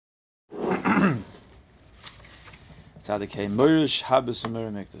Tzaddik Moirish Shabbos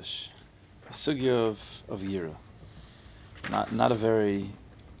U'Mir Mikdash. The sugya of Yirah. Not a very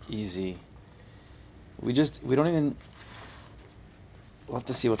easy. We don't even. We'll have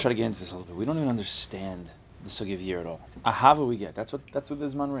to see. We'll try to get into this a little bit. We don't even understand the sugya of Yirah at all. Ahava we get. That's what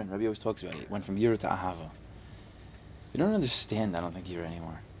this man in. Rabbi always talks about it. It went from Yirah to Ahava. We don't understand. I don't think Yirah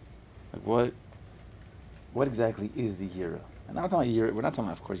anymore. Like what exactly is the Yirah? And I'm not talking about Yirah. We're not talking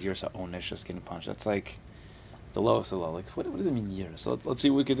about, of course, Yirah Onish, skin punch. That's like the lowest of low. Like what does it mean Yirah? So let's see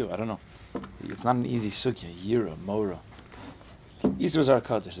what we could do. I don't know. It's not an easy sugya. Yirah, Mora. Yisra Zar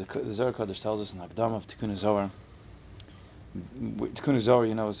Kaddish. The Zar Kaddish tells us in Hakdama of Tikkun Zohar. Tikkun Zohar,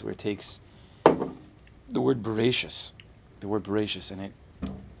 is where it takes the word Bereshis,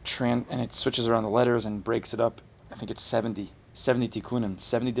 and it switches around the letters and breaks it up. I think it's 70 tikkunim,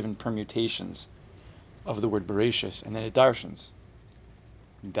 70 different permutations of the word Bereshis, and then it darshans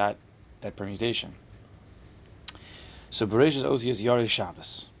that permutation. So Bereshis Ozi is Yirah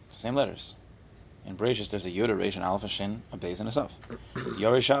Shabbos, same letters. In Bereshis, there's a Yud, a Reish, an Aleph, a Shin, a Beis, and a Saf.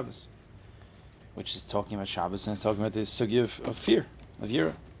 Yirah Shabbos, which is talking about Shabbos, and it's talking about the sugya of fear, of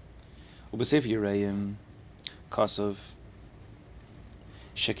Yirah. U'b'sefer Yirayim, Kosov,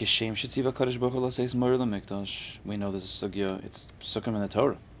 Shekishem Shetziva Kadosh Baruch Hu L'Seis Moir L'Mikdash. We know there's a sugya, it's sukkim in the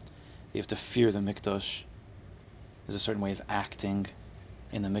Torah. You have to fear the Mikdash. There's a certain way of acting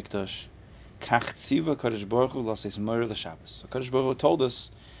in the Mikdash. Kach Tziva Kadosh Baruch Hu L'Seis Moir L'Shabbos. So Kadosh Baruch Hu told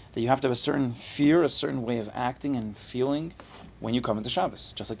us that you have to have a certain fear, a certain way of acting and feeling when you come into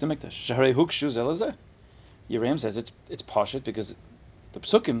Shabbos, just like the Mikdash. Shaharei Hukshu Zelazeh. Yirayim says it's pashut because the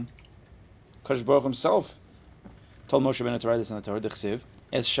Psukim, Kadosh Baruch himself told Moshe Rabbeinu to write this in the Torah, D'chsiv,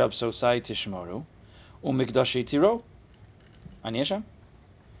 Es Shab Sosai Tishmoru, U'Mikdashi Tiro, Ani Hashem.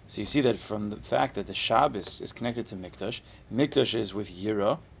 So you see that from the fact that the Shabbos is connected to Mikdash is with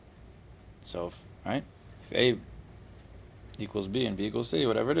Yirah. So, if A equals B and B equals C,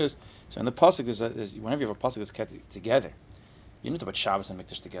 whatever it is. So in the pasuk, there's whenever you have a pasuk that's kept together, you don't talk about Shabbos and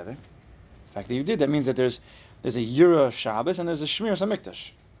Mikdash together. The fact that you did, that means that there's a Yirah Shabbos and there's a Shmiras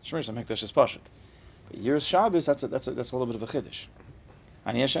HaMikdash. Shmiras HaMikdash is pashut, but Yirah Shabbos that's a little bit of a chiddush.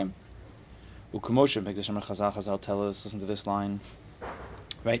 Ani Hashem, U'Kumoshe Mikdash Amar Chazal tell us. Listen to this line,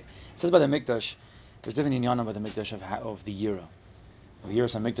 right? It says by the Mikdash, there's different inyanim by the Mikdash of the Yirah.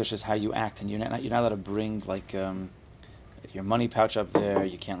 Yirah HaMikdash is how you act, and you're not allowed to bring your money pouch up there.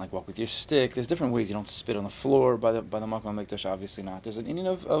 You can't walk with your stick. There's different ways. You don't spit on the floor by the Makom Mikdash. Obviously not. There's an Indian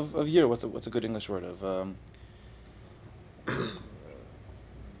of Yirah. What's a good English word of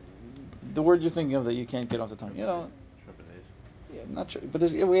the word you're thinking of that you can't get off the tongue? Trepidation. Yeah, not sure. But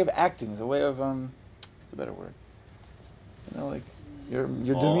there's a way of acting. There's a way of it's a better word. Like your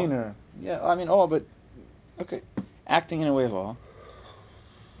demeanor. Yeah, I mean awe, but okay, acting in a way of awe.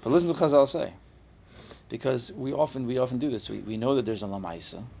 But listen to Chazal say. Because we often do this. We know that there's a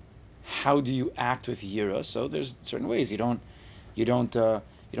lamaisa. How do you act with Yirah? So there's certain ways. You don't use the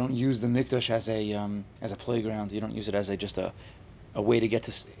Mikdash as a playground. You don't use it as just a way to get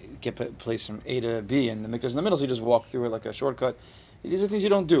a place from A to B, and the Mikdash in the middle. So you just walk through it like a shortcut. These are things you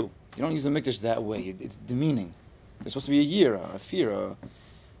don't do. You don't use the Mikdash that way. It's demeaning. There's supposed to be a Yirah, a fear,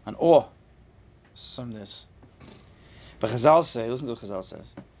 an awe, someness. But Chazal say, listen to what Chazal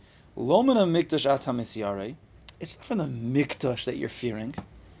says. Lomina Mikdash Atam Misyare. It's not from the Mikdash that you're fearing.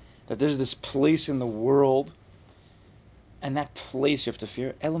 That there's this place in the world, and that place you have to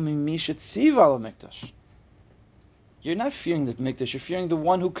fear. Elamimisha Tziva Mikdash. You're not fearing the Mikdash. You're fearing the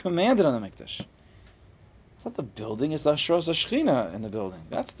one who commanded on the Mikdash. It's not the building. It's the Ashros Ashchina in the building.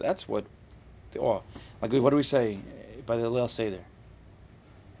 That's what the awe. Like what do we say by the Leil Seder?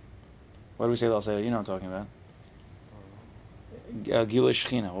 What do we say Leil Seder? You know what I'm talking about. Gilei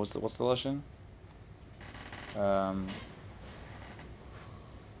Shechina. What's the lashon? I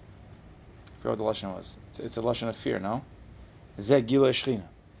forgot what the lashon was. It's a lashon of fear, no? Zeh Gilei Shechina.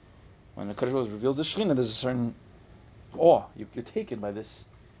 When the Kadosh Baruch Hu reveals the Shechina, there's a certain awe. You're taken by this.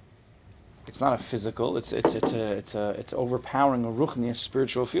 It's not a physical. It's overpowering a ruchni, a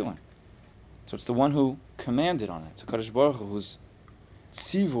spiritual feeling. So it's the one who commanded on it. It's a Kadosh Baruch Hu whose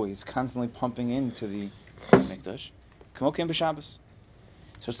tzivoy is constantly pumping into the Mikdash. Kamokim b'Shabbos.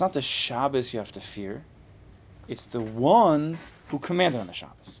 So it's not the Shabbos you have to fear. It's the one who commanded on the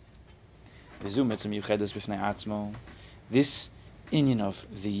Shabbos. This inyan of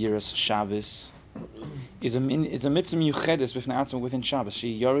the Yirah Shabbos is a mitzvah miyuchedes b'fnei atzmo within Shabbos.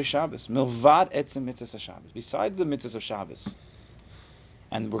 She Yirah Shabbos milvad etzem mitzvahs Shabbos. Besides the mitzvahs of Shabbos,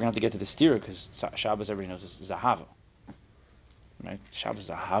 and we're going to have to get to the stira because Shabbos everybody knows is ahava. Right? Shabbos is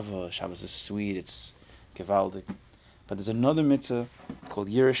ahava. Shabbos is sweet. It's gevaldik. But there's another mitzvah called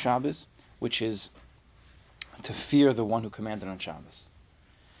Yirah Shabbos, which is to fear the one who commanded on Shabbos.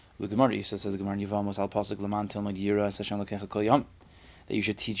 The Gemara says the Gemara Yivamos al pasuk Laman Tilmad Yirah Hashem Lokecha Kol Yom, that you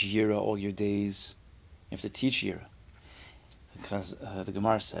should teach Yirah all your days. You have to teach Yirah because the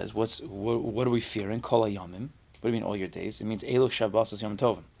Gemara says, what are we fearing? Kol Hayomim. What do you mean all your days? It means Eluch Shabbos Yom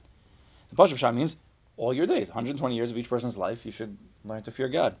Tovim. The Pasuk Pshat means all your days, 120 years of each person's life. You should learn to fear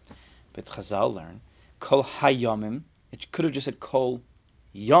God. But Chazal learn Kol Hayomim. It could have just said Kol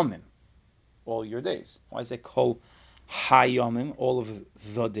Yomim, all your days. Why is it Kol Hayomim, all of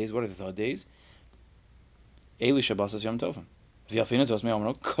the days? What are the days? Eli Shabbos Yom Tovim. V'yafina tos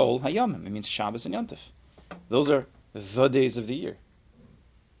me'omro Kol Hayomim. It means Shabbos and Yontif. Those are the days of the year.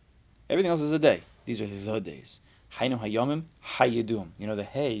 Everything else is a day. These are the days. Haynu Hayomim Hayidum. You know the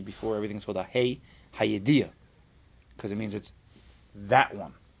Hay before everything is called a Hay Hayidiyah, because it means it's that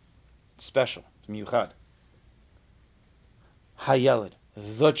one. It's special. It's miyuchad. Hayelid,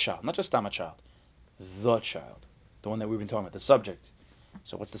 the child, not just a child, the child, the one that we've been talking about, the subject.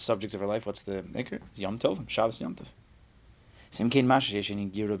 So what's the subject of our life? What's the nikr? Yom Tovim, Shabbos Yom Tov. Same kain mashish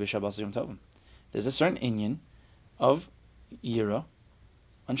yeshin Yirah b'Shabbos Yom Tovim. There's a certain inyan of Yirah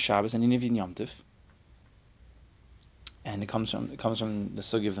on Shabbos and in Yom Tov, and it comes from the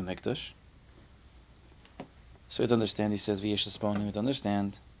sugi of the Mikdash. So to understand, he says v'yesh l'sponim. To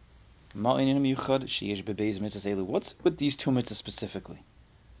understand, what's with these two mitzvahs specifically?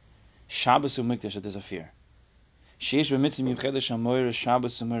 Shabbos and Mikdash, that there's a fear.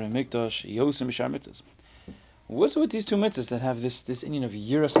 What's with these two mitzvahs that have this inyan of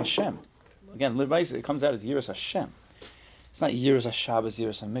Yiras Hashem? Again, it comes out as Yiras Hashem. It's not Yiras HaShabbos,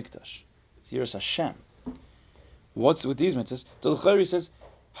 Yiras HaMikdash. It's Yiras Hashem. What's with these mitzvahs? The L'chari says,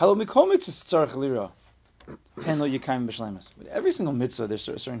 "Halo mikol mitzvahs tzarich lira." With every single mitzvah, there's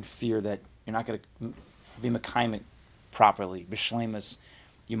a certain fear that you're not going to be mekayim properly. B'shleimus,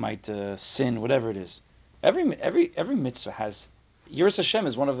 you might sin, whatever it is. Every mitzvah has Yiras Hashem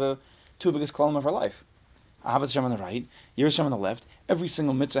is one of the two biggest kolam of our life. Ahavas Hashem on the right, Yiras Hashem on the left. Every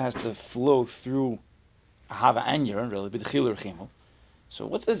single mitzvah has to flow through Ahava and Yirah, really, b'tchil urchimu. So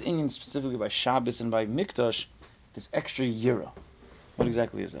what's this inyan specifically by Shabbos and by Mikdash? This extra Yirah. What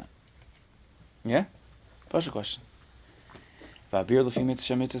exactly is that? Yeah? What's the question? So he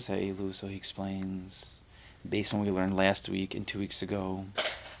explains, based on what we learned last week and 2 weeks ago.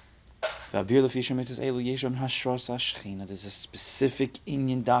 There's a specific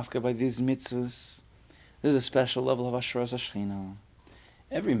inyan dafka by these mitzvahs. There's a special level of Ashras HaShechina.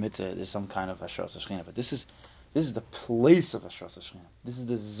 Every mitzvah there's some kind of Ashras HaShechina, but this is the place of Ashras HaShechina. This is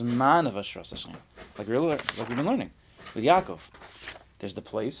the Zman of Ashras HaShechina. Like we've been learning with Yaakov. There's the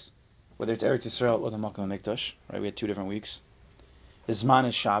place, whether it's Eretz Yisrael or the Makom HaMikdash, right? We had 2 different weeks. The Zman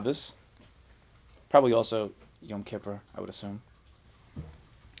is Shabbos, probably also Yom Kippur, I would assume.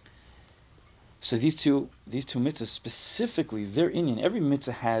 So these two mitzvahs specifically, they're inyan. Every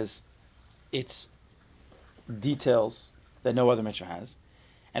mitzvah has its details that no other mitzvah has,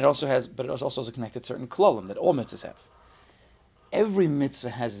 and but it also has a connected certain klolim that all mitzvahs have. Every mitzvah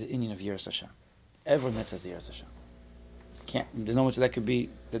has the inyan of Yiras Hashem. Every mitzvah has the Yiras Hashem. There's no mitzvah that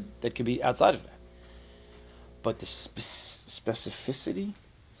could be outside of that. But the specificity,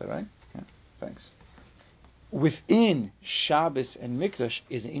 is that right? Yeah, thanks. Within Shabbos and Mikdash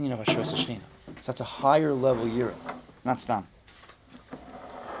is the inyan of Ashras HaShechina. So that's a higher level Yirah, not Stam.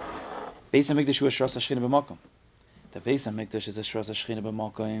 Beis HaMikdash is Ashras HaShechina b'makom. The Beis HaMikdash is Ashras HaShechina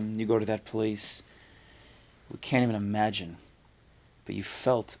b'makom. You go to that place, we can't even imagine, but you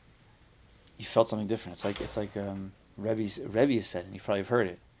felt something different. It's like Rebbe said, and you probably have heard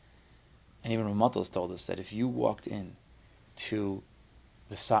it, and even Ramatal has told us that if you walked in to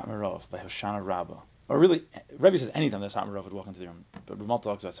the Satmar Rav by Hoshana Rabbah, or really, Rebbe says anytime the Satmar Rav would walk into the room, but Ramatal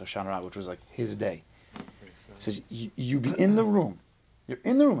talks about Hoshana Rabbah, which was like his day. He says you be in the room, you're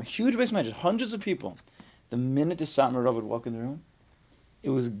in the room, a huge base of hundreds of people. The minute the Satmar Rav would walk in the room, it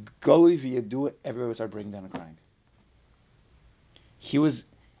was Goli v'Yadua, everybody would start breaking down and crying. He was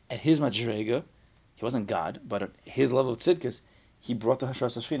at his madrega. He wasn't God, but at his level of tzidkus, he brought the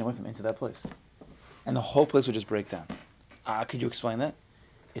Hashras HaShechina with him into that place. And the whole place would just break down. Could you explain that?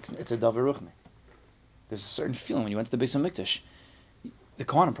 It's a davar ruchni. There's a certain feeling when you went to the Beis HaMikdash. The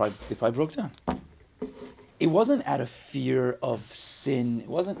Kohanim probably broke down. It wasn't out of fear of sin. It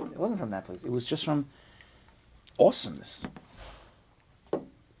wasn't from that place. It was just from awesomeness.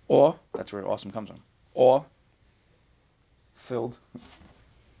 Awe, that's where awesome comes from. Awe filled.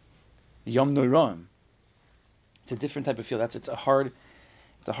 Yom Noiraim. It's a different type of feel. It's a hard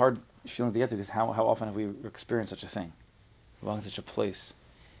feeling to get to, because how often have we experienced such a thing? Belonging to such a place.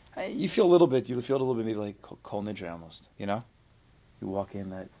 You feel a little bit maybe like Kol Nidre almost, you know? You walk in,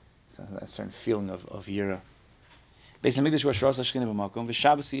 that a certain feeling of Yirah. Beis Hamikdash was Hashras HaShechina b'makom,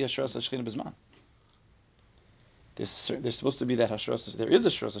 v'Shabbos is Hashras HaShechina b'zman. There's supposed to be that Hashras. There is a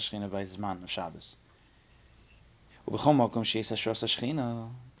Hashras HaShechina by Zman of Shabbos. U'b'chol makom she'es Hashras HaShechina,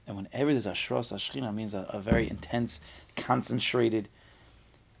 and whenever there's Hashras HaShechina, means a very intense, concentrated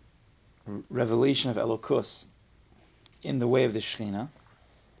revelation of Elokus in the way of the Shechina.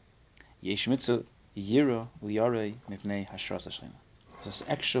 Yesh mitzvah Yirah liyarei mipnei Hashras HaShechina. There's this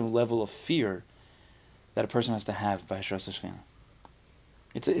extra level of fear that a person has to have by Hashras HaShechina.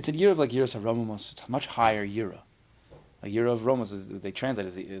 It's a Yirah of like Yirah Saromamos. It's a much higher Yirah. A Yirah of Romos, they translate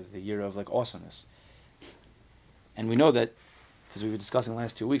as the Yirah of like awesomeness. And we know that because we were discussing the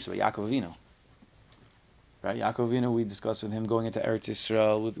last 2 weeks about Yaakov Avinu. Right? Yaakov Avinu, we discussed with him going into Eretz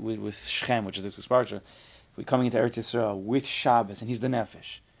Yisrael with Shechem, which is this week's parsha. We're coming into Eretz Yisrael with Shabbos, and he's the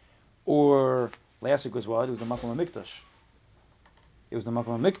Nefesh. Or last week was what? It was the Makom HaMikdash. It was the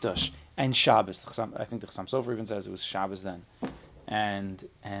Makom HaMikdash and Shabbos. I think the Chassam Sofer even says it was Shabbos then, and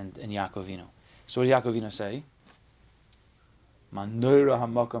Yaakov Avinu. So what did Yaakov Avinu say? Manora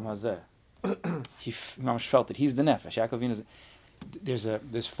HaMakom Hazeh. He felt that he's the Nefesh. Yaakov Avinu.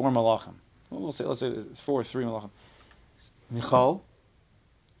 There's 4 malachim. Let's say it's 4 or 3 malachim. Michal,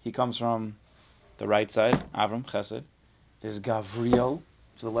 he comes from the right side, Avram, Chesed. There's Gavriel,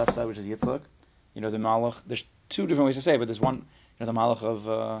 to the left side, which is Yitzchak. The malach. There's 2 different ways to say it, but there's one. The malach of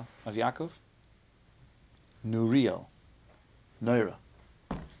Yaakov. Nuriel, Noira,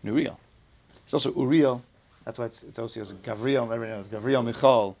 Nuriel. It's also Uriel. That's why it's also Gavriel. Everybody knows Gavriel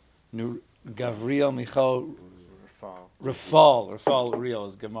Michal. Gavriel Michal. Rafal Uriel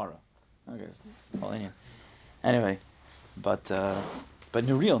is Gemara. Okay, it's all Indian. Anyway, but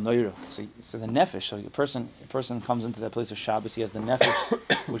Nuriel, Noira. So the nefesh. So a person comes into that place of Shabbos. He has the nefesh,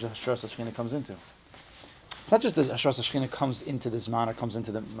 which the Hashras HaShechina comes into. It's not just that Hashras HaShechina comes into this man or comes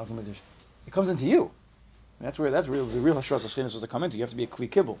into the Makom HaMikdash. It comes into you. That's real. The real Hashras HaShechina is supposed to come into. You have to be a Kli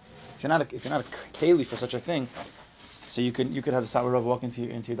Kibbul. If you're not a Keli for such a thing, so you could have the Sabbath Rav walk into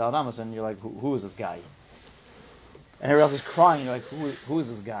your Daladamas and you're like, who is this guy? And everybody else is crying. You're like, who is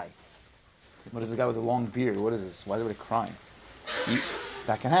this guy? What is this guy with a long beard? What is this? Why is everybody crying?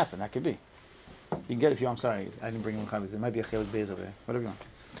 That can happen. That could be. You can get it if you. I'm sorry, I didn't bring one copy. There might be a Chelik Beis over there. Whatever you want.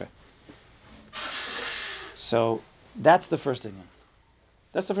 Okay. So that's the first Indian.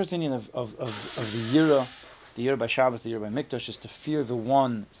 That's the first Indian of the Yirah by Shabbos, the Yirah by Mikdash, is to fear the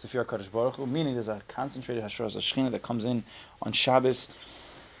one, to fear HaKadosh Baruch Hu, meaning there's a concentrated Hashras HaShechina that comes in on Shabbos.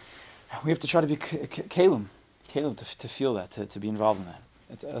 We have to try to be Kalim to feel that, to be involved in that.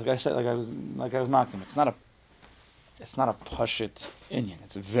 It's, like I said, like I was mocking him. It's not a pashut Indian.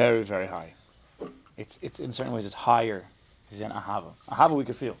 It's very, very high. It's in certain ways it's higher than Ahava. Ahava we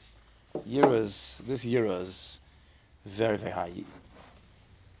could feel. This Yirah is very, very high.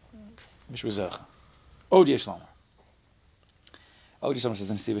 Odi Yishlama. Odi Yishlama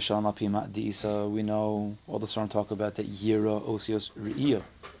says in Siva Shalom Apima Diisa. We know all the Swarm talk about that Yirah Osios Re'iyah.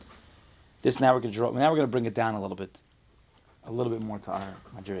 This now we're going to bring it down a little bit more to our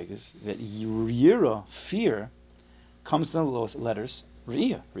Madrigas. That Yirah, fear, comes in the letters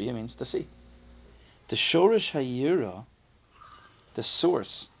Re'iyah. Re'iyah means to see. The Shorish HaYirah, the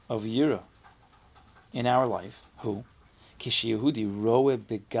source of Yirah in our life, who? When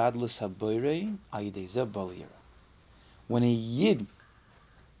a Yid,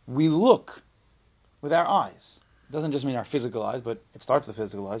 we look with our eyes. It doesn't just mean our physical eyes, but it starts with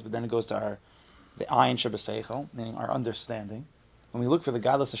physical eyes, but then it goes to the ayin shebaseichel, meaning our understanding. When we look for the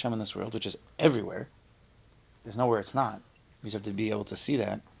godless Hashem in this world, which is everywhere, there's nowhere it's not. You just have to be able to see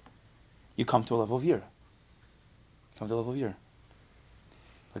that. You come to a level of Yirah. Like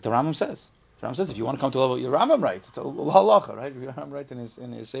the Rambam says. The Rambam says if you want to come to a level, the Rambam writes. It's a halacha, right? The Rambam writes in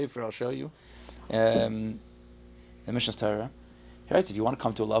his sefer. I'll show you. The Mishnah's Torah. He writes if you want to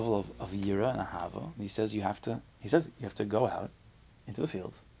come to a level of Yirah and Ahava, he says you have to go out into the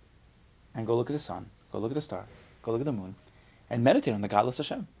fields and go look at the sun, go look at the stars, go look at the moon, and meditate on the godless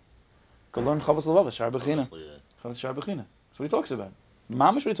Hashem. Go learn Chavos Levava, Shar Bechina. That's what he talks about.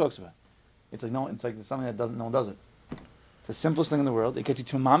 Mamish what he talks about. It's like something that no one does it. It's the simplest thing in the world. It gets you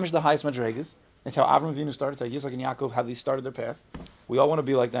to mamish the highest madregas. It's how Avram Avinu started. It's how Yitzchak and Yaakov, how they started their path. We all want to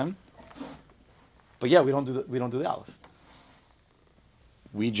be like them, but yeah, we don't do the Aleph.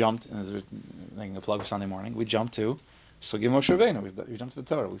 We jumped, and as we're making a plug for Sunday morning, we jumped to Sugi Moshe Rabbeinu. We jumped to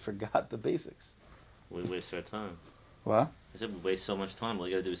the Torah. We forgot the basics. We waste our time. What? I said we waste so much time. All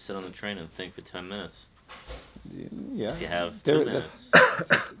you got to do is sit on the train and think for 10 minutes. Yeah. If you have 2 minutes.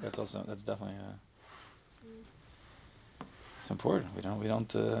 That's definitely. It's important.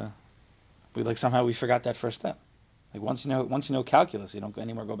 We somehow we forgot that first step. Like once you know calculus, you don't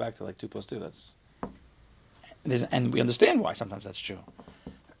anymore go back to like 2 plus 2. And we understand why sometimes that's true.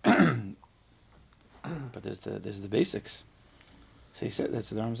 But there's the basics. So he said that's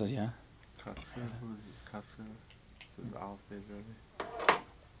the Rambam says, yeah. Kotzker's Aleph Beis Rebbe.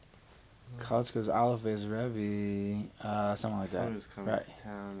 Kotzker's Aleph Beis Rebbe, something like that. Somebody was coming Right. to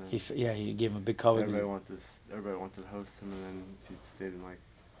town. And He gave him a big cover. Everybody wanted to host him, and then he stayed in like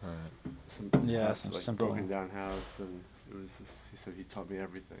some simple broken down house, and it was just, he said he taught me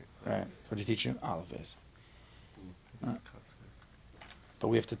everything. Right. What did he teach you? Aleph Beis. Kotzker. But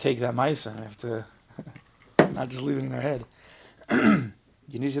we have to take that ma'isa and we have to not just leave it in our head.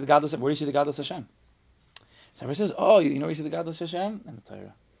 You need to see the godless. Where do you see the godless Hashem? So everybody says, "Oh, you know where you see the godless Hashem?" In the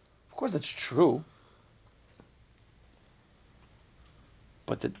Torah. Of course, that's true.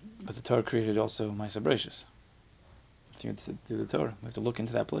 But the Torah created also ma'isa brachos. If you have to do the Torah, we have to look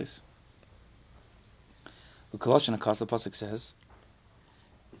into that place. The Colossian Akas, the pasuk says,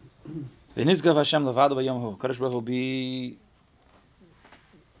 "V'nizgav Hashem levado v'yom hu." Kadosh Baruch Hu will be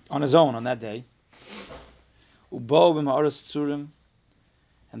on his own on that day. Ubo b'ma'aros tzurim.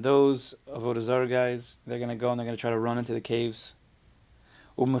 And those Avodah Zarah guys, they're going to go and they're going to try to run into the caves.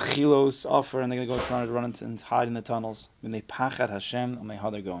 U'mechilos offer, and they're going to go try to run into and hide in the tunnels. When they pachat Hashem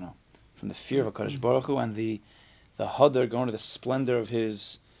u'mehadar gono, from the fear of HaKadosh Baruch Hu and the hadar going to the splendor of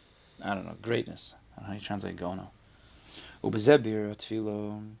his, greatness. I don't know how you translate gono. U'bezeh b'yirah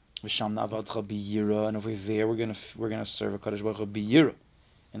tefilo v'sham na'avadcha b'yirah, and over there we're going to serve HaKadosh Baruch Hu b'yirah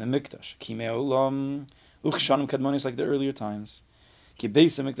in the mikdash. Kimei olam uchshanim kadmonis, like the earlier times. Ki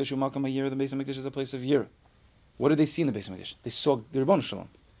Beis HaMikdash u'makam ha'yirah, the Beis HaMikdash is a place of Yirah. What did they see in the Beis HaMikdash? They saw the Ribono Shalom.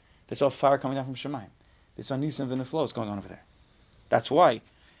 They saw fire coming down from Shemayim. They saw Nisim v'Neflos going on over there. That's why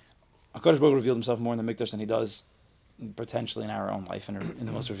HaKadosh Baruch Hu revealed himself more in the Mikdash than he does potentially in our own life in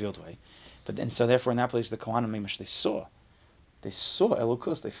the most revealed way. So therefore in that place the Kohanim Mimish, they saw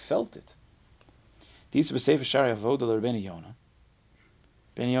Elokus, they felt it. These b'Sefer Shari Avoda l'Rebbeinu Yonah.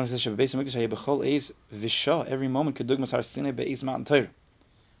 Ben Yonah says, "Beis HaMikdash hayeh b'chol eis v'shah." Every moment kedugmas Har Sinai be'eis Mountain Torah.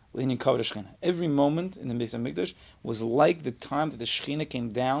 Leaning Kavod Shechina. Every moment in the Beis HaMikdash was like the time that the Shechina came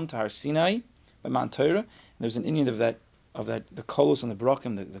down to Har Sinai by Mount Torah. And there's an Indian of that the Kolos and the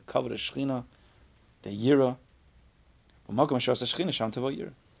Brakim, the Kavod Shechina, the Yirah. When there's a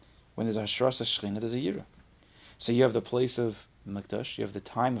Hashras Shechina, there's a Yirah. So you have the place of Mikdash, you have the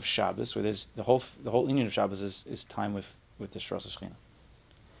time of Shabbos, where there's the whole Indian of Shabbos is time with the Hashras Shechina.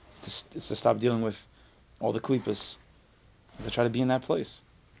 It's to stop dealing with all the klipas. They try to be in that place.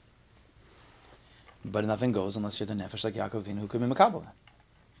 But nothing goes unless you're the nefesh like Yaakov Avinu who could be Makabal.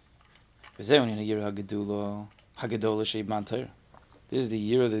 This is the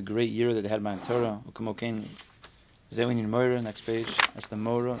year, the great year that they had Mount Torah. Next page. That's the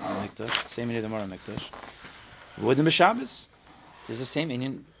Morah and Mikdash. Same year the Morah and Mikdash. Wooden b'Shabbos. There's the same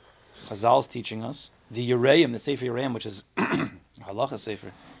Indian. Chazal is teaching us. The Yirah, the Sefer Yirah, which is Halacha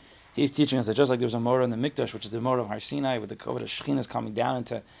Sefer. He's teaching us that just like there's a Morah in the Mikdash, which is the Morah of Har Sinai, with the Kavod Shechina is coming down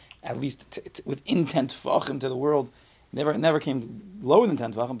into at least within 10 Tvachim to the world. Never came lower than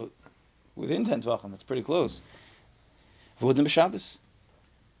 10 Tvachim, but within 10 Tvachim, that's pretty close. V'udim b'Shabbos.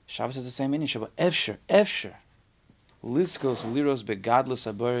 Shabbos is the same meaning. Shabbat Efsher. Liskos liros begadlus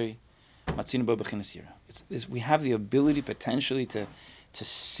abari matzinu bo b'chinas yirah. We have the ability potentially to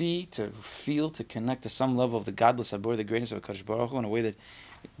see, to feel, to connect to some level of the godless abor, the greatness of HaKadosh Baruch Hu, in a way that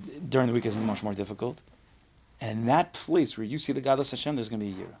during the week is much more difficult. And in that place where you see the godless Hashem, there's going to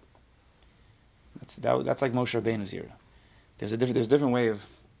be a Yirah. That's like Moshe Rabbeinu's Yirah. There's a different way of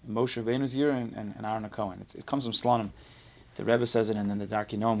Moshe Rabbeinu's Yirah and Aaron HaKohen. It comes from Slonim. The Rebbe says it, and then the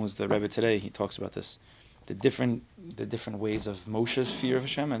Darkei Noam, who's the Rebbe today, he talks about this. The different ways of Moshe's fear of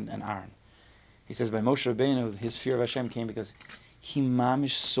Hashem and Aaron. He says by Moshe Rabbeinu, his fear of Hashem came because he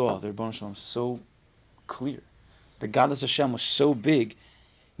mamish saw the Ribono Shalom so clear. The godless Hashem was so big.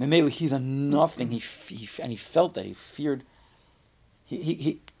 Memele, he's a nothing. He felt that. He feared.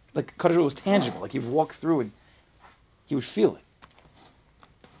 He like Kadosh Baruch Hu was tangible. Like he would walk through and he would feel it.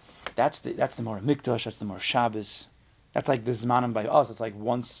 That's the Morah Mikdash. That's the Morah Shabbos. That's like the Zmanim by us. It's like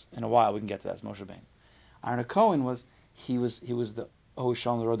once in a while we can get to that. It's Moshe Rabbeinu. Aaron HaKohen was the Oh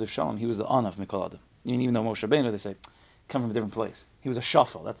Shalom, the road of Shalom. He was the An of Mikol Adam. Even though Moshe Rabbeinu, they say, come from a different place. He was a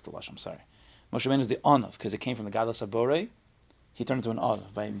Shafal. That's the Lashon. I'm sorry. Moshe Rabbeinu is the An of, because it came from the Gadol Sabore. He turned into an An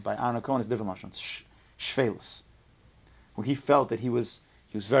of. By Aaron HaKohen, it's a different Lashon. It's Shvelus. Where he felt that he was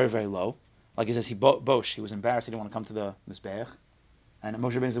very, very low. Like he says, Bosh. He was embarrassed. He didn't want to come to the Mizbeach. And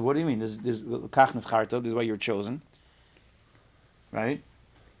Moshe Rabbeinu said, what do you mean? This is Kach Nefcharta. This is why you were chosen. Right?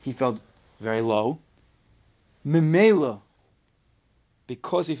 He felt very low. Memela,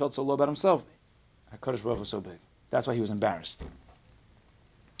 because he felt so low about himself, HaKadosh Baruch Hu was so big. That's why he was embarrassed.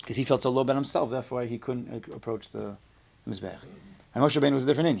 Because he felt so low about himself, therefore he couldn't approach the Mizbeach. And Moshe Rabbeinu was a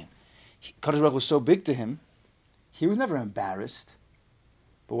different Indian. Kadosh Baruch was so big to him, he was never embarrassed.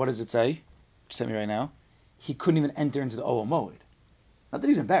 But what does it say? Just tell me right now. He couldn't even enter into the Ohel Moed. Not that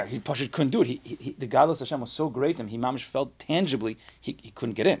he was embarrassed. He couldn't do it. The godless Hashem was so great to him. He mamish felt tangibly he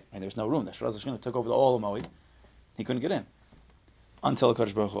couldn't get in. There was no room. The Shraz Hashem took over the Ohel Moed. He couldn't get in until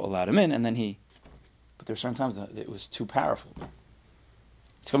Kadosh Baruch Hu allowed him in, and then he. But there were certain times that it was too powerful.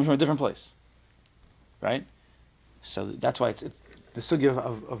 It's coming from a different place, right? So that's why it's the sugya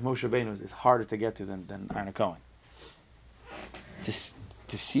of Moshe Rabbeinu is harder to get to than Aaron Cohen. To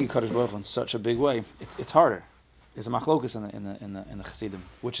see Kadosh Baruch Hu in such a big way, it's harder. There's a machlokus in the Chassidim,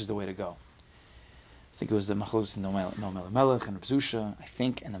 which is the way to go. I think it was the machlokus in Noam Melech and Reb Zusha, I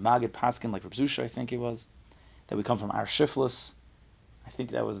think, and the Magid Paskin like Reb Zusha, I think it was, that we come from Ar Shiflus. I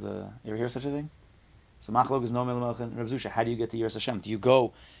think that was the. You ever hear such a thing? So machlokus Noam Melech and Reb Zusha. How do you get to Yirah Hashem? Do you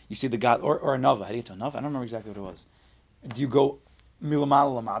go? You see the God or a Nava? How do you get to a Nava? I don't remember exactly what it was. Do you go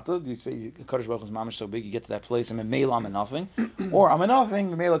milamala lamata? Do you say Kadosh Baruch Hu is mamish so big you get to that place and Memela I'm a nothing, or I'm a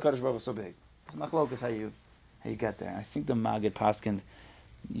nothing Memela Kadosh Baruch Hu is so big? It's machlokus how you get there. I think the Magid Paskin,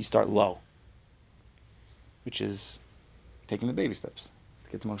 you start low, which is taking the baby steps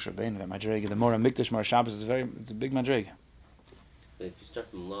to get to Moshe Rabbeinu. That madrega, the more Mikdash, more Shabbos it's a big madrega. But if you start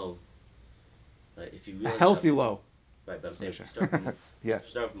from low, right? If you realize a healthy low, right? But I'm saying if you start from yeah. If you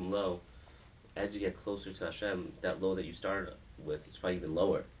start from low, as you get closer to Hashem, that low that you started with is probably even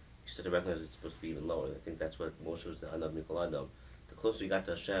lower. You start to recognize it's supposed to be even lower. I think that's what Moshe was the Anav Mikol Adam. The closer you got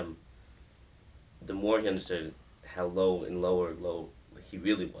to Hashem, the more he understood how low and lower he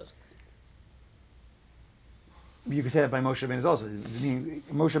really was. You could say that by Moshe Rabbeinu also. I mean,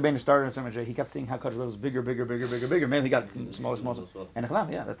 Moshe Rabbeinu started in a certain way. He kept seeing how Kadosh Baruch Hu was bigger. Mainly he got smaller. And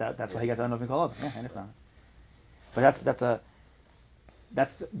yeah, that's why he got the Anav Mikol Adam. Yeah, and but that's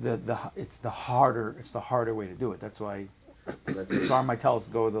the harder way to do it. That's why the Svarim might tell us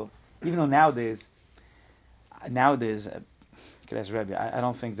to go even though nowadays, could ask Rebbe, I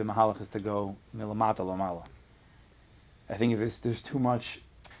don't think the mahalach is to go milamata lamala. I think if there's too much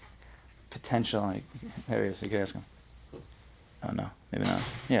potential, like there he is, you can ask him. Oh no, maybe not.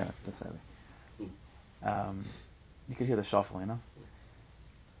 Yeah, that's Rebbe. You could hear the shuffle, you know.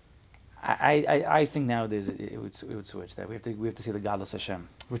 I think nowadays it would switch that we have to see the godless Hashem.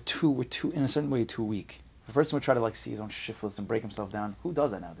 We're too in a certain way too weak. If a person would try to like see his own shiftless and break himself down, who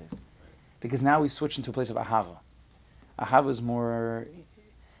does that nowadays? Because now we switch into a place of ahava. Ahava is more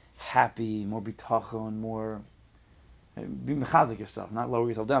happy, more bitachon, more be mechazik yourself, not lower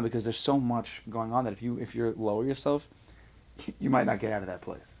yourself down, because there's so much going on that if you're lower yourself, you might not get out of that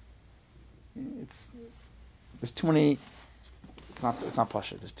place. There's too many. It's not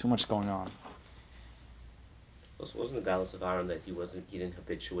pasha. There's too much going on. Also, wasn't the godless of Aaron that he didn't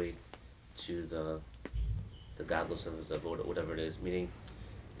habituate to the godless of his whatever it is. Meaning,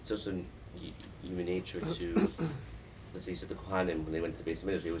 it's also human nature to, let's say you said the Kohanim when they went to the base of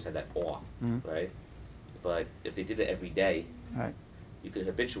Midrash, they always had that awe, right? But if they did it every day, right, you could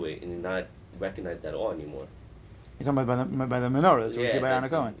habituate and not recognize that awe anymore. You're talking about by the menorah. That's what we see by Aaron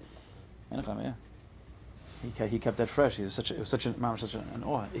Cohen. Yeah. He kept that fresh. It was such an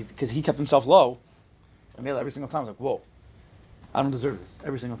awe because he kept himself low. And every single time I was like, whoa, I don't deserve this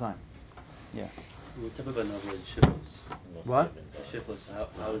every single time. Yeah. What type of a novel is shiftless? What? Shiftless.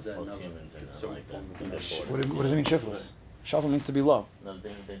 How is that novel? What does it mean shiftless? Shuffle means to be low. No,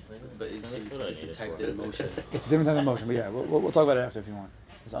 but you see different types of emotion. It's a different type of emotion, but yeah, we'll talk about it after if you want.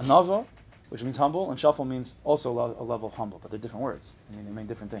 There's anava, which means humble, and shuffle means also a level of humble, but they're different words. I mean, they mean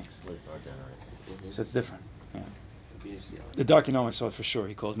different things. So it's different. Yeah. The Dark Economics saw it for sure.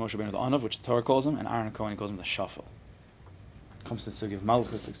 He calls Moshe Rabbeinu the Anav, which the Torah calls him, and Aaron Cohen he calls him the Shuffle. It comes to the sugi of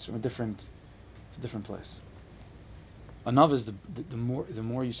Malchus. It's a different place. Anav is the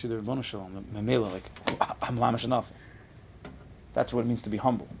more you see the Rebbeinu Shalom, the Memela, like I'm mamish enough. That's what it means to be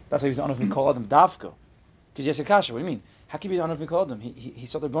humble. That's why he's the Anav Mikol Adam Davka. Because yes, Akasha, what do you mean? How can he be the Anav Mikol Adam? He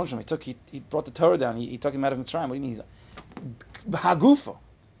saw the Rebbeinu Shalom. He brought the Torah down. He took him out of Mitzrayim. What do you mean? Hagufa.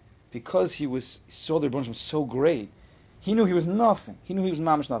 Because he saw the Rebbeinu Shalom so great. He knew he was nothing. He knew he was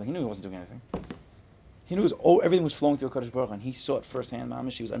mamish nothing. He knew he wasn't doing anything. He knew everything was flowing through Hakadosh Baruch Hu, and he saw it firsthand.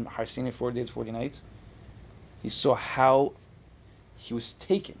 Mamish. He was in Har Sinai 40 days, 40 nights. He saw how he was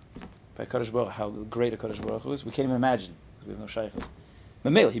taken by Hakadosh Baruch Hu, how great Hakadosh Baruch Hu is. We can't even imagine because we have no shaykhs. The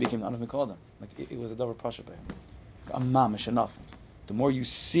male, he became the Anav Mikol Adam. Like it was a davar pasha by him. Like, I'm mamish and nothing. The more you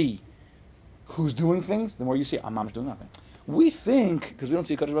see who's doing things, the more you see I'm mamish doing nothing. We think because we don't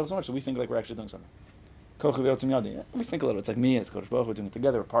see Hakadosh Baruch Hu so much, so we think like we're actually doing something. We think a little. It's like me and it's Kodesh Baruch. We're doing it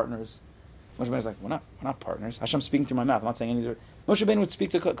together. We're partners. Moshe Rabbeinu is like, we're not partners. Hashem's speaking through my mouth. I'm not saying anything. Moshe Rabbeinu would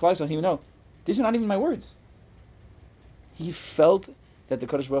speak to Klal Yisrael and he would know, these are not even my words. He felt that the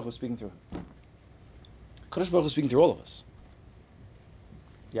Kadosh Baruch Hu was speaking through him. Kadosh Baruch Hu was speaking through all of us.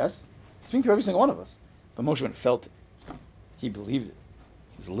 Yes? He's speaking through every single one of us. But Moshe Rabbeinu felt it. He believed it.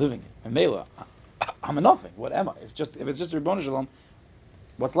 He was living it. And Mela, I'm a nothing. What am I? If it's just Ribbon Shalom,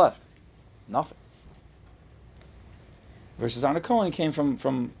 what's left? Nothing. Versus Aaron Cohen, he came from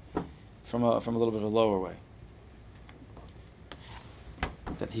a little bit of a lower way.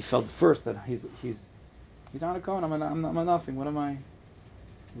 That he felt first that he's Aaron Cohen. I'm a nothing. What am I?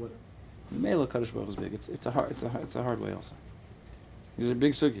 What? Mela Kadosh Baruch is big. It's a hard way also. These are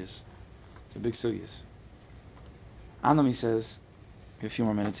big sugyas. It's a big sugyas. Anam, he says, we have a few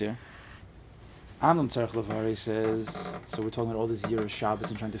more minutes here. Anam Tzarech Levari says, so we're talking about all this Yirah Shabbos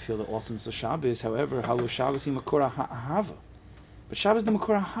and trying to feel the awesomeness of Shabbos. However, Halu Shabbos hi Makor Ahava. But Shabbos the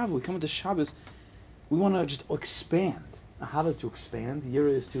Makor Ahava. We come into Shabbos, we want to just expand. Ahava is to expand.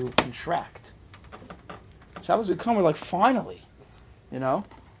 Yirah is to contract. Shabbos we come, we're like, finally, we can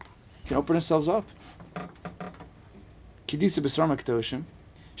open ourselves up. Kidisa B'Sar Maktoshim.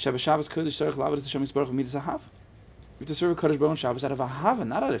 Shabbos Kodesh Tzarech L'Avodas Hashem Yisbarach V'Midas Ahava. We have to serve a Kadosh Baruch Hu Shabbos out of Ahava,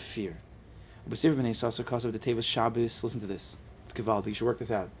 not out of fear. B'Sefer B'nai Yisrael, because of the Tevas Shabbos. Listen to this. It's Gevaldi. You should work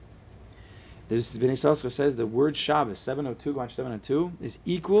this out. This B'nai Yisrael says the word Shabbos, 702, Gemach 702, is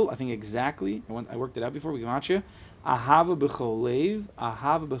equal, I think exactly, I worked it out before, we Gemachia, Ahava B'chol Leiv,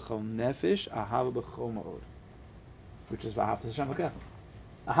 Ahava B'chol Nefesh, Ahava B'chol Ma'od. Which is V'ahavta Hashem L'kecha.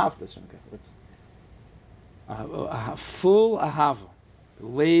 Ahavta Hashem L'kecha. It's full Ahava.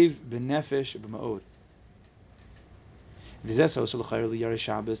 Leiv, B'nefesh, B'ma'od. This is a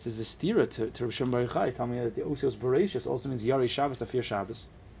stira to Rosh Hashanah. Tell me that the Osios Bereshis also means Yari Shabbos, to fear Shabbos.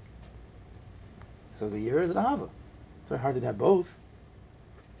 So is a Yirah, is it a Hava? It's very hard to have both.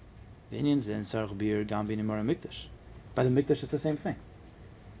 By the Mikdash, it's the same thing.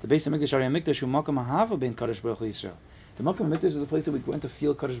 The base of Mikdash, Ari Mikdash, Makam Hava ben Kadosh Baruch Hu Yisrael. The Makam Mikdash is a place that we went to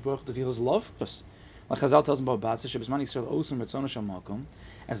feel Kadosh Baruch Hu, to feel His love for us. Like Chazal tells about Batsa, Shebizman Yisrael Osam Ratzon Hashem Makom.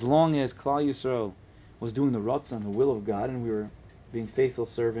 As long as Klal Yisrael was doing the Ratzon, the will of God, and we were being faithful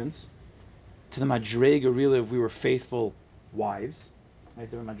servants, to the Madrega, really, if we were faithful wives, right?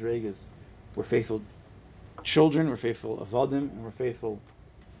 The Madregas, we're faithful children, we're faithful Avadim, and we're faithful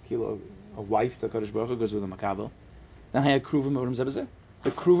a wife to Kadosh Baruch Hu, goes with a Makabel. Then I had Kruvim Urim Zebazeh.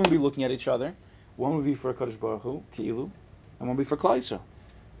 The Kruvim would be looking at each other. One would be for Kadosh Baruch Hu, Ki'ilu, and one would be for Klal Yisrael.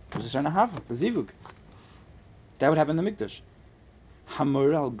 There's a certain Hava, the Zivug. That would happen in the Mikdash.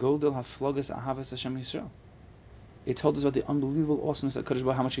 Hamor al Godel Haflogas Ahavas Hashem Yisrael. It told us about the unbelievable awesomeness of Kadosh Baruch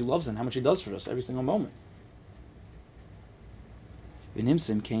Hu, how much He loves and how much He does for us every single moment.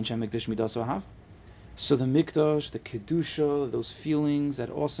 V'nimsim Kein Shem Mikdash Midas Ahav. So the Mikdash, the Kedusha, those feelings, that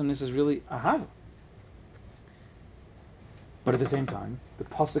awesomeness is really Ahava. But at the same time, the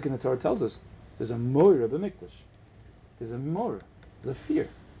pasuk in the Torah tells us there's a moira b'mikdash. There's a moira. There's a fear.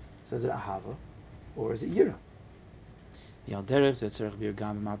 So is it Ahava or is it Yirah? We also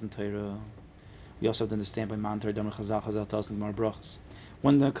have to understand by Mount Torah, Chazal tells us in the Gemara Brachos.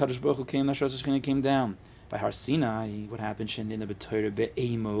 When the Kadosh Baruch Hu came, the Rosh Hashanah came down by Har Sinai. What happened? Shenina b'Torah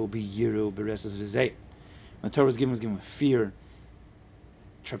be'emo be'yiru be'resas v'zeh. When the Torah was given with fear,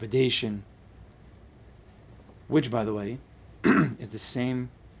 trepidation, which, by the way, is the same.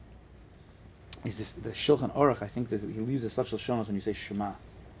 Is this the Shulchan Aruch? I think he uses such lashonos when you say Shema.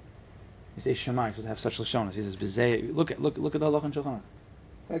 You say Shema, you're supposed to have such lashonos. He says B'zeh. Look at the halach in Shulchan Aruch.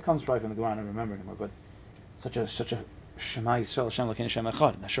 That comes probably from the Gemara. I don't remember anymore. But such a Shema Yisrael Hashem L'kein Hashem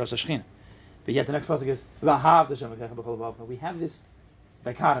Echad. Nashras Hashchina. But yet the next pasuk is V'ahav Hashem L'kecha b'chol v'avcha. We have this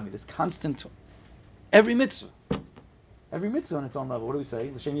dichotomy, this constant. Every mitzvah on its own level. What do we say?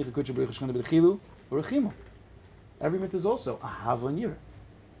 L'shem yichud kudsha b'richush shchina b'chilu u'rechimu. Every mitzvah is also Ahava and Yirah.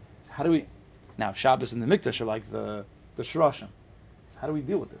 So how do we? Now Shabbos and the Mikdash are like the Shirashim. So how do we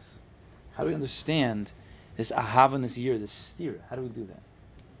deal with this? How do we understand this Ahava and this Yirah, this steer? How do we do that?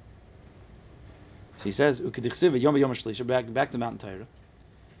 So he says, Ukedichsiv Yom Yom Shlishi, back to Mountain Torah.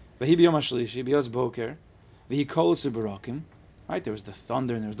 V'hi b'Yom Shlishi, b'Yos Boker, v'hi kol subarakim. Right, there was the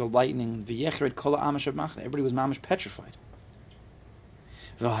thunder and there was the lightning. V'yechred kol ha'amash machne. Everybody was mamish petrified.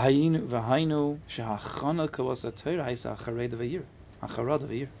 V'hainu shehachana kavos ha'Torah ha'isa acharei d'vayir, acharad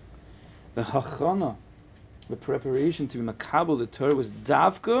d'vayir. The hachana, the preparation to be makabel the Torah, was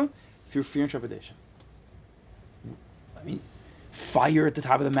davka through fear and trepidation. I mean, fire at the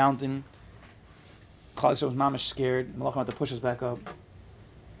top of the mountain. Klal Yisrael was mamish scared. Malachim had to push us back up.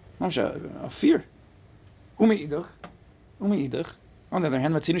 Mamish a fear. Umi idach. On the other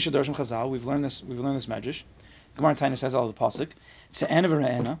hand, Matzinu Shadarshim Chazal, we've learned this medrash. Gemara Taina says all the pasuk. Tze'ena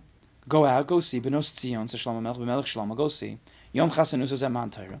v're'ena, Go out, go see. Benos Tzion, says Shlomo Melech, B'melech Shlomo, go see. Yom Chasanus is at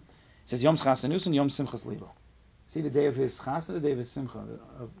Mount Torah. It says Yom Chasanus and Yom Simchas Libo. See the day of his Chas and the day of his Simcha.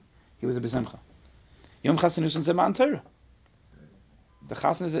 He was a Besimcha. Yom Chasanus is at Mount Torah. The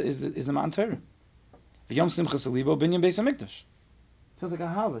Chasan is the Mount Torah. Yom Simchas Libo, Binyan Beis HaMikdash. Sounds like a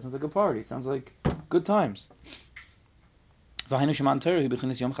hava. Sounds like a party. Sounds like good times. V'hainu sheman Torah, he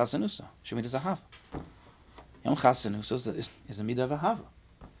bechinis Yom Chasanusa. Shemidas a hava. Yom Chasanusa is a midah of a hava.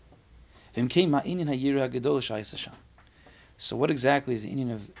 So what exactly is the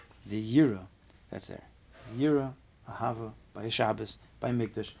inyan of the Yirah that's there? Yirah, a hava, by a Shabbos, by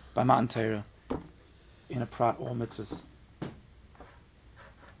Mikdash, by Matan Torah, in a prat, all mitzvahs.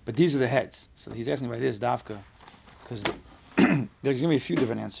 But these are the heads. So he's asking about this, Davka, because there's going to be a few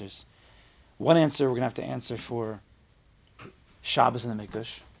different answers. One answer we're going to have to answer for Shabbos and the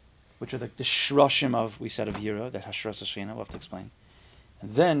Mikdash, which are the shroshim of, we said, of Yirah, that Hashras Hashina, we'll have to explain.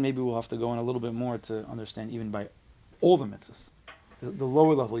 And then maybe we'll have to go in a little bit more to understand even by all the mitzvahs, the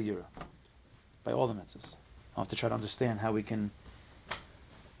lower level Yirah, by all the mitzvahs. I'll have to try to understand how we can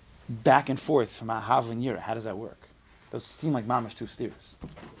back and forth from Ahav and Yirah. How does that work? Those seem like mamash two steers.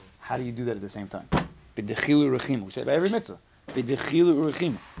 How do you do that at the same time? B'dechilu u'rechimu. We say it by every mitzvah. B'dechilu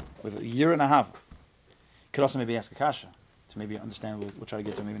u'rechimu. With Yirah and Ahav. Could also maybe ask a kasha to maybe understand. We'll try to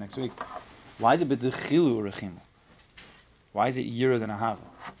get to maybe next week. Why is it b'dechilu u'rechimu? Why is it Yirah than Ahava?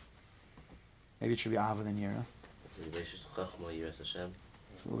 Maybe it should be Ahava than Yirah. So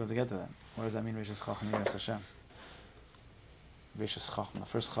we're going to get to that. What does that mean, Reishis Chachma Yiras Hashem? Reishis Chachma.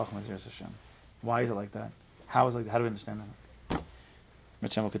 First Chachma is Yiras Hashem. Why is it like that? How is it like that? How do we understand that?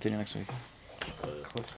 We'll continue next week.